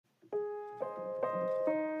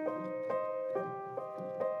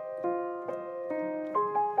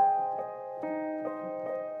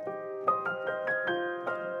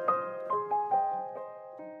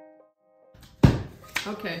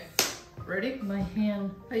Okay, ready? My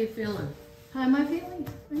hand. How you feeling? How am I feeling?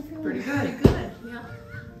 I'm feeling Pretty good. Pretty good. Yeah.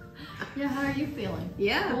 Yeah. How are you feeling?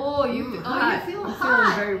 Yeah. Oh, you. Hot. You're feeling I'm hot.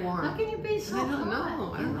 feeling very warm. How can you be so hot? I don't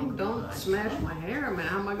know. I don't know. Don't smash my hair. I mean,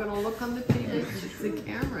 how am I going to look on the TV? It's the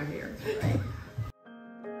camera here. Right.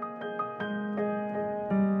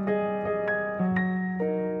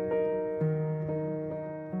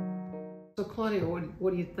 So Claudia,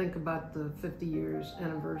 what do you think about the 50 years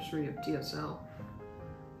anniversary of TSL?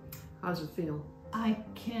 How's it feel? I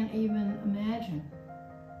can't even imagine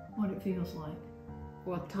what it feels like.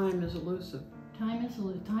 Well, time is elusive. Time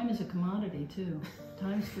is a commodity too.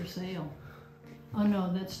 Time's for sale. Oh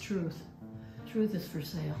no, that's truth. Truth is for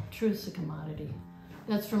sale. Truth's a commodity.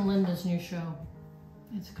 That's from Linda's new show.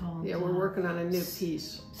 It's called. Yeah, we're working on a new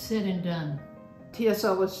piece. Said and Done.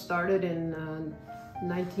 TSL was started in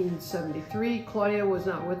 1973. Claudia was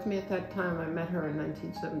not with me at that time. I met her in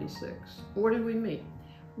 1976. Where did we meet?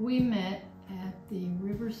 We met at the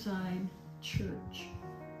Riverside Church.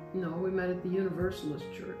 No, we met at the Universalist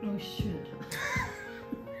Church. Oh shit.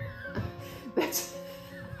 That's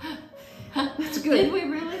good. Did we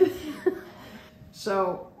really?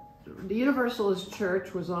 So, the Universalist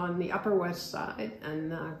Church was on the Upper West Side,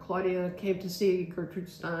 and Claudia came to see Gertrude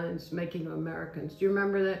Stein's Making of Americans. Do you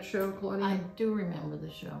remember that show, Claudia? I do remember the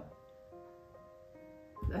show.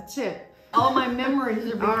 That's it. All my memories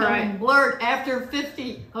are becoming right. blurred after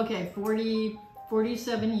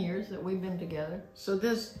 47 years that we've been together. So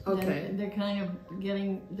this, okay. They're kind of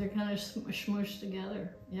smooshed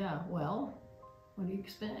together. Yeah, well, what do you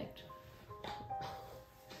expect?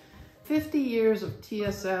 50 years of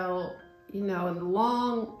TSL, you know, and the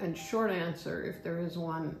long and short answer, if there is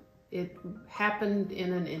one, it happened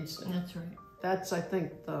in an instant. That's right. That's, I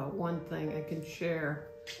think, the one thing I can share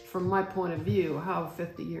from my point of view, how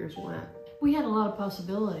 50 years went. We had a lot of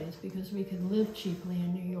possibilities because we could live cheaply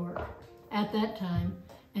in New York at that time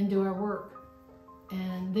and do our work.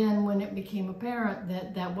 And then when it became apparent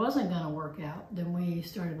that that wasn't going to work out, then we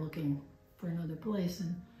started looking for another place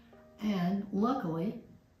and luckily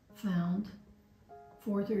found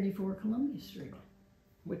 434 Columbia Street.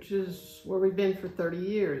 Which is where we've been for 30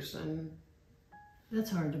 years. And that's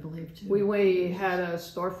hard to believe too. We had a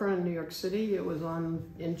storefront in New York City. It was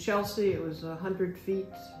in Chelsea. It was 100 feet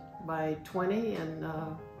by 20, and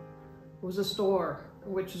it was a store,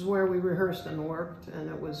 which is where we rehearsed and worked, and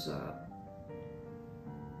it was a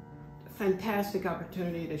fantastic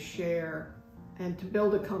opportunity to share and to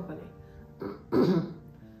build a company.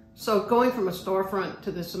 So going from a storefront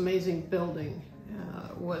to this amazing building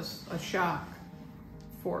was a shock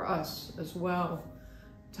for us as well.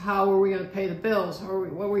 To how were we going to pay the bills?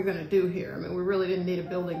 What were we going to do here? I mean, we really didn't need a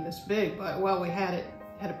building this big, but well, we had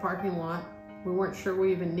a parking lot. We weren't sure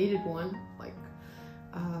we even needed one,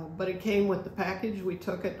 but it came with the package. We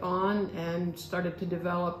took it on and started to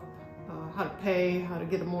develop how to pay, how to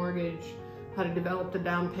get a mortgage, how to develop the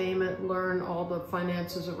down payment, learn all the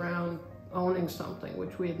finances around owning something,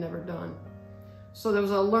 which we had never done. So there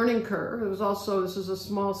was a learning curve. It was also, this is a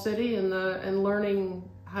small city, and learning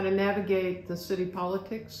how to navigate the city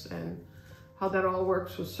politics and how that all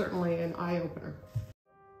works was certainly an eye-opener.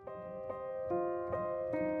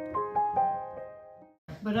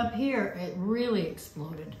 But up here, it really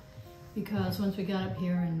exploded because once we got up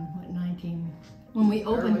here in when we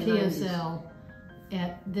opened TSL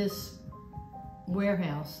at this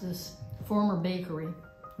warehouse, this former bakery,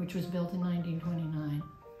 which was built in 1929,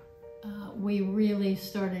 we really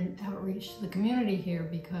started outreach to the community here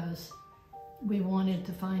because we wanted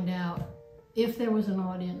to find out if there was an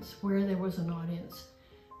audience, where there was an audience,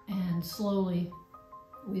 and slowly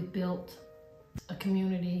we've built a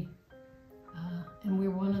community. And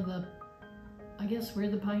we're one of the, I guess we're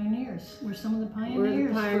the pioneers. We're some of the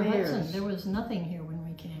pioneers, for Hudson. There was nothing here when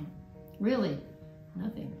we came. Really,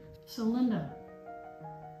 nothing. So Linda,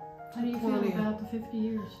 how do you feel about the 50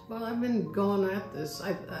 years? Well, I've been going at this.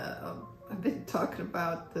 I've been talking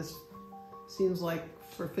about this, seems like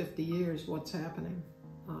for 50 years, what's happening.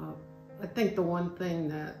 I think the one thing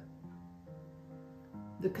that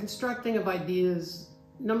the constructing of ideas,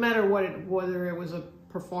 no matter whether it was a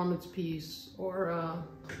performance piece or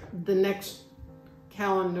the next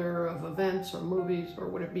calendar of events or movies, or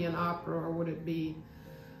would it be an opera, or would it be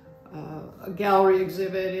a gallery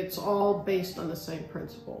exhibit, it's all based on the same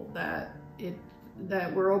principle, that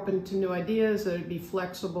we're open to new ideas, that it'd be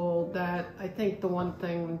flexible, that I think the one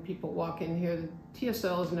thing when people walk in here,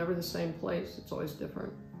 TSL is never the same place, it's always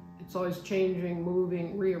different. It's always changing,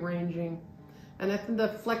 moving, rearranging. And I think the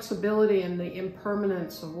flexibility and the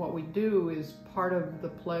impermanence of what we do is part of the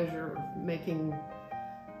pleasure of making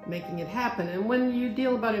making it happen. And when you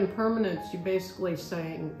deal about impermanence, you're basically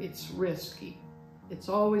saying it's risky. It's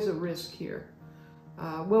always a risk here.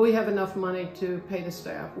 Will we have enough money to pay the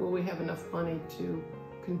staff? Will we have enough money to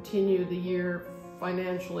continue the year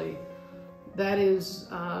financially? That is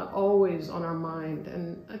always on our mind.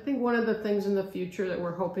 And I think one of the things in the future that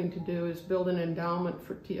we're hoping to do is build an endowment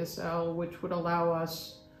for TSL, which would allow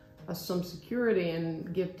us some security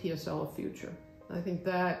and give TSL a future. I think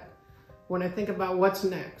that when I think about what's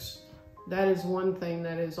next, that is one thing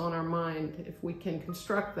that is on our mind. If we can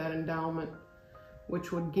construct that endowment,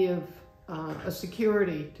 which would give a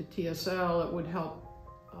security to TSL, it would help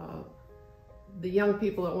the young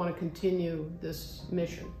people that want to continue this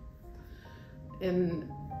mission. And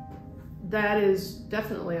that is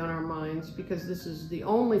definitely on our minds because this is the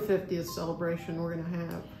only 50th celebration we're going to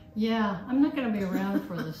have. Yeah, I'm not going to be around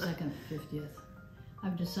for the second 50th.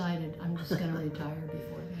 I've decided I'm just going to retire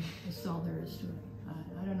before then. That's all there is to it.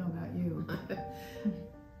 I don't know about you.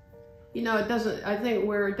 You know, it doesn't, I think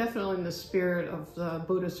we're definitely in the spirit of the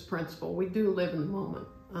Buddhist principle. We do live in the moment.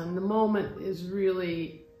 And the moment is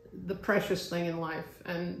really the precious thing in life.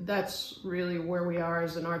 And that's really where we are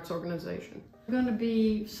as an arts organization. We're going to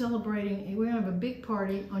be celebrating, we're going to have a big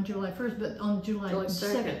party on July 1st, but on July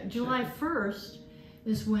 2nd. July 1st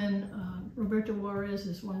is when Roberto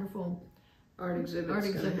Juarez's wonderful art exhibit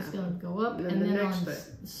is going to go up. And then on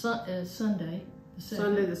Sunday, the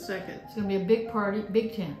 2nd, it's going to be a big party,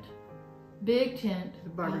 big tent. Big tent. The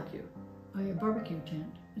barbecue. Oh yeah, barbecue tent.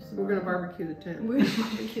 We're going to barbecue the tent. We're going to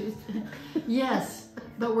barbecue the tent. Yes,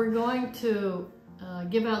 but we're going to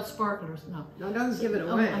give out sparklers. No, don't give it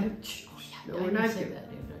away. No, we're not giving that.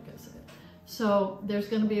 So there's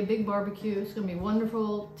going to be a big barbecue. It's going to be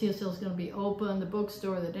wonderful. TSL is going to be open. The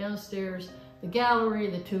bookstore, the downstairs, the gallery,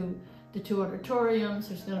 the two auditoriums.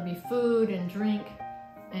 There's going to be food and drink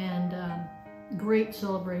and great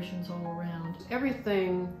celebrations all around.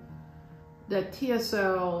 Everything that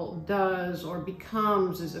TSL does or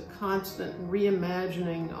becomes is a constant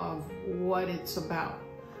reimagining of what it's about.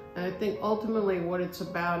 And I think ultimately what it's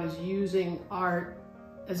about is using art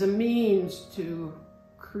as a means to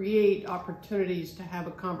create opportunities to have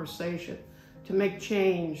a conversation, to make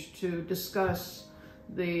change, to discuss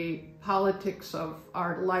the politics of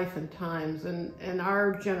our life and times. And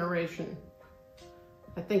our generation,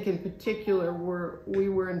 I think in particular, we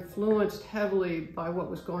were influenced heavily by what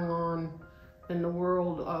was going on in the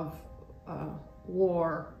world of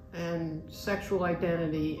war and sexual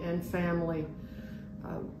identity and family.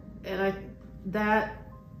 That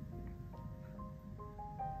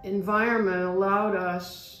environment allowed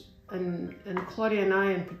us, and Claudia and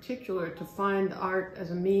I in particular, to find art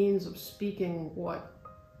as a means of speaking what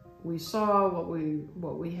we saw,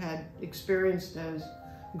 what we had experienced as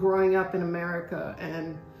growing up in America,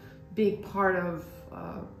 and being part of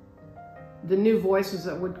the new voices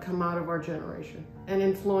that would come out of our generation, and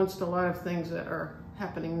influenced a lot of things that are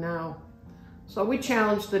happening now. So we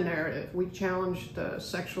challenged the narrative, we challenged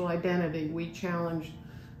sexual identity, we challenged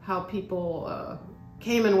how people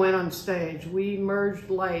came and went on stage. We merged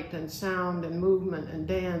light and sound and movement and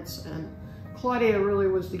dance, and Claudia really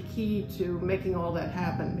was the key to making all that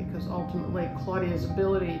happen, because ultimately Claudia's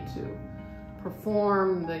ability to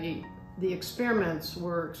perform the experiments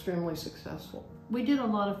were extremely successful. We did a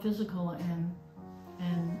lot of physical and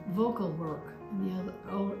vocal work in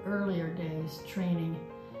the earlier days, training,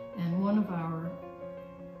 and one of our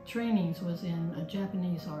trainings was in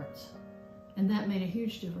Japanese arts. And that made a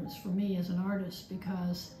huge difference for me as an artist,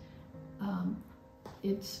 because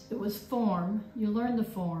it was form. You learn the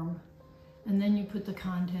form, and then you put the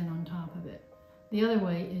content on top of it. The other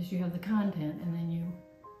way is you have the content, and then you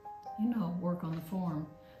work on the form.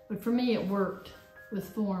 But for me, it worked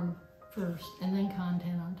with form first, and then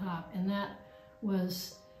content on top. And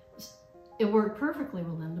it worked perfectly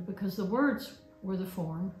with Linda, because the words were the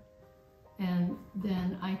form, and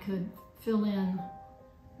then I could fill in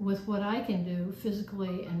with what I can do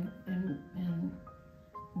physically and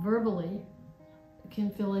verbally, can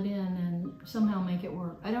fill it in and somehow make it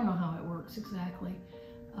work. I don't know how it works exactly.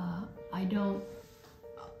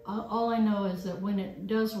 All I know is that when it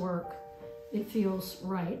does work, it feels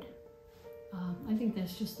right. I think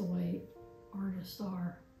that's just the way artists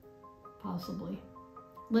are, possibly.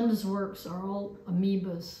 Linda's works are all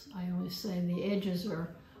amoebas, I always say. The edges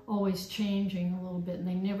are always changing a little bit, and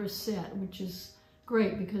they never set, which is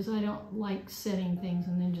great, because I don't like setting things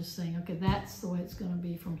and then just saying, okay, that's the way it's going to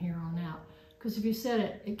be from here on out. Because if you set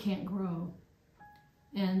it, it can't grow.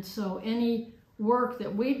 And so any work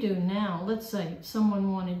that we do now, let's say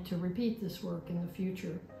someone wanted to repeat this work in the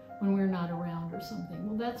future when we're not around or something,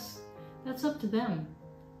 well, that's up to them.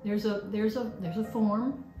 There's a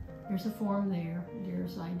form, There's a form there,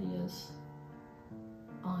 there's ideas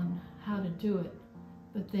on how to do it,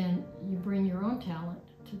 but then you bring your own talent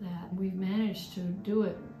to that. We've managed to do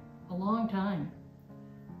it a long time,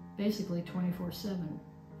 basically 24/7,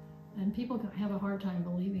 and people have a hard time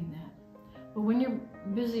believing that. But when you're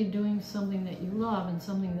busy doing something that you love and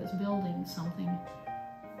something that's building something,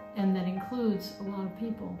 and that includes a lot of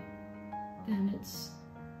people, then it's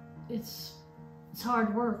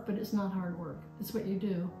hard work, but it's not hard work. It's what you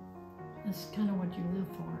do. It's kind of what you live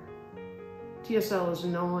for. TSL is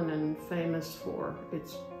known and famous for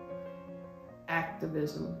its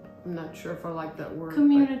activism. I'm not sure if I like that word.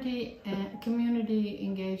 Community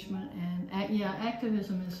engagement and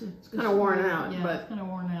activism is it's kind of worn out. Yeah, but it's kind of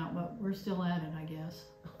worn out, but we're still at it, I guess.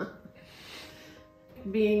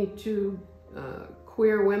 Being two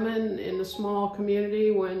queer women in a small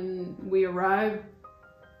community when we arrived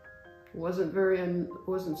wasn't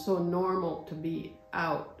so normal to be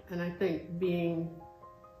out, and I think being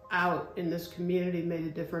out in this community made a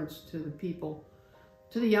difference to the people,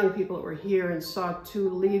 to the young people that were here, and saw two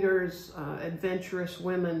leaders, adventurous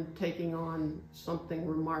women taking on something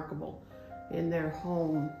remarkable in their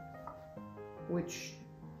home, which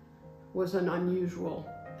was an unusual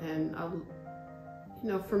and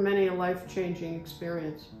for many a life-changing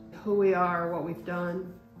experience. Who we are, what we've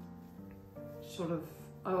done,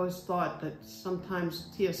 I always thought that sometimes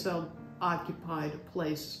TSL occupied a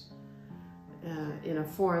place in a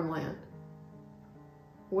foreign land.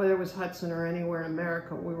 Whether it was Hudson or anywhere in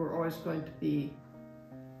America, we were always going to be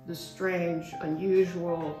the strange,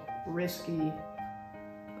 unusual, risky,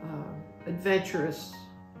 adventurous.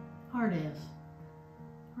 Hard-ass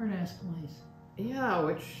place. Yeah,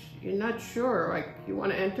 which you're not sure, like you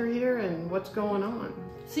want to enter here and what's going on.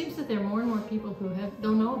 It seems that there are more and more people who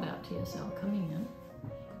don't know about TSL coming in.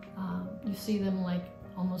 You see them like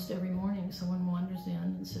almost every morning. Someone wanders in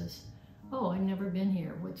and says, "Oh, I've never been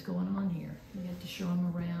here. What's going on here?" You get to show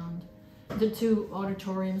them around. The two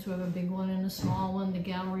auditoriums, we have a big one and a small one, the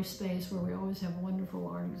gallery space where we always have wonderful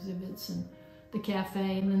art exhibits, and the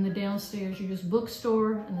cafe, and then the downstairs, you just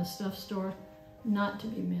bookstore and the stuff store, not to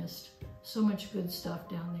be missed. So much good stuff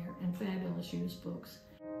down there and fabulous used books.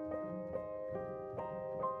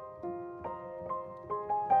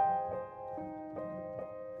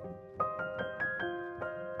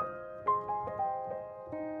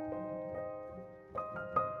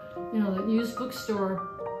 The used bookstore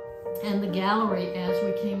and the gallery, as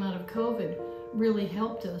we came out of COVID, really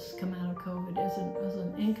helped us come out of COVID as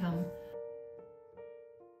an income.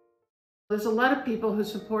 There's a lot of people who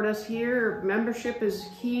support us here. Membership is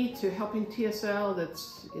key to helping TSL.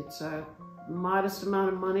 It's a modest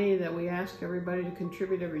amount of money that we ask everybody to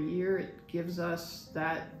contribute every year. It gives us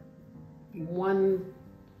that one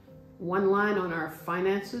line on our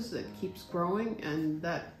finances that keeps growing, and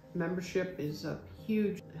that membership is a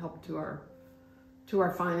huge help to our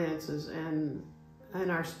finances and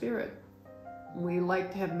our spirit. We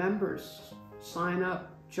like to have members sign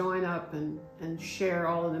up, join up, and share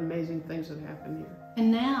all of the amazing things that happen here.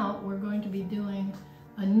 And now we're going to be doing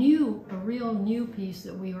a real new piece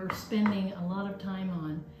that we were spending a lot of time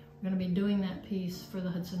on. We're going to be doing that piece for the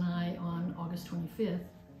Hudson Eye on August 25th,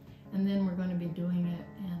 and then we're going to be doing it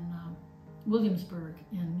in Williamsburg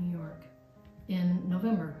in New York in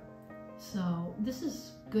November. So this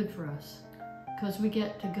is good for us because we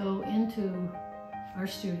get to go into our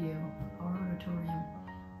studio, our auditorium,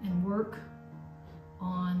 and work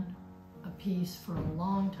on a piece for a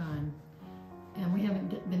long time. And we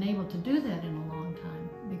haven't been able to do that in a long time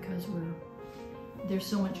because there's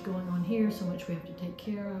so much going on here, so much we have to take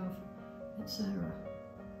care of, etc.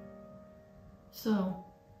 So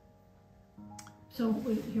here,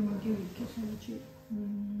 we'll give you a kiss on the cheek.